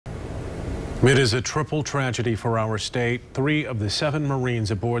It is a triple tragedy for our state. 3 of the 7 Marines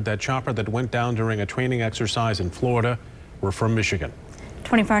aboard that chopper that went down during a training exercise in Florida were from Michigan.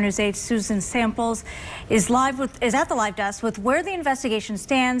 24 News 8's Susan Samples is at the live desk with where the investigation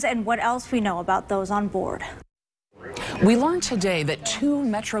stands and what else we know about those on board. We learned today that 2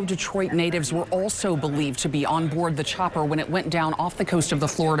 Metro Detroit natives were also believed to be on board the chopper when it went down off the coast of the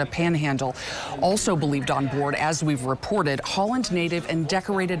Florida Panhandle. Also believed on board, as we've reported, Holland native and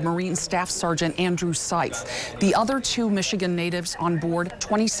decorated Marine Staff Sergeant Andrew Seif. The other 2 Michigan natives on board,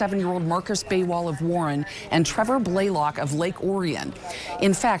 27-year-old Marcus Baywall of Warren and Trevor Blaylock of Lake Orion.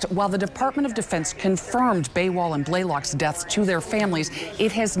 In fact, while the Department of Defense confirmed Baywall and Blaylock's deaths to their families,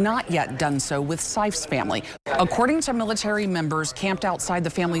 it has not yet done so with Seif's family. According to military members camped outside the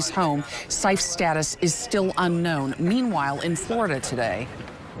family's home, Seif's status is still unknown. Meanwhile, in Florida today,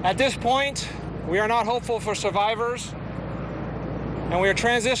 at this point, we are not hopeful for survivors, and we are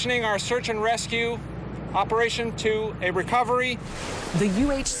transitioning our search and rescue operation to a recovery. The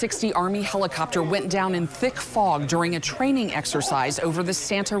UH-60 Army helicopter went down in thick fog during a training exercise over the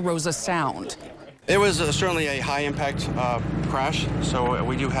Santa Rosa Sound. It was certainly a high-impact crash, so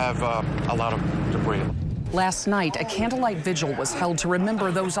we do have a lot of debris. Last night, a candlelight vigil was held to remember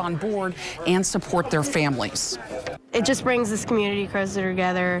those on board and support their families. It just brings this community closer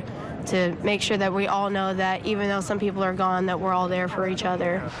together to make sure that we all know that even though some people are gone, that we're all there for each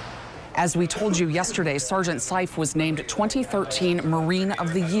other. As we told you yesterday, Sergeant Seif was named 2013 Marine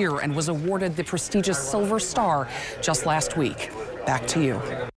of the Year and was awarded the prestigious Silver Star just last week. Back to you.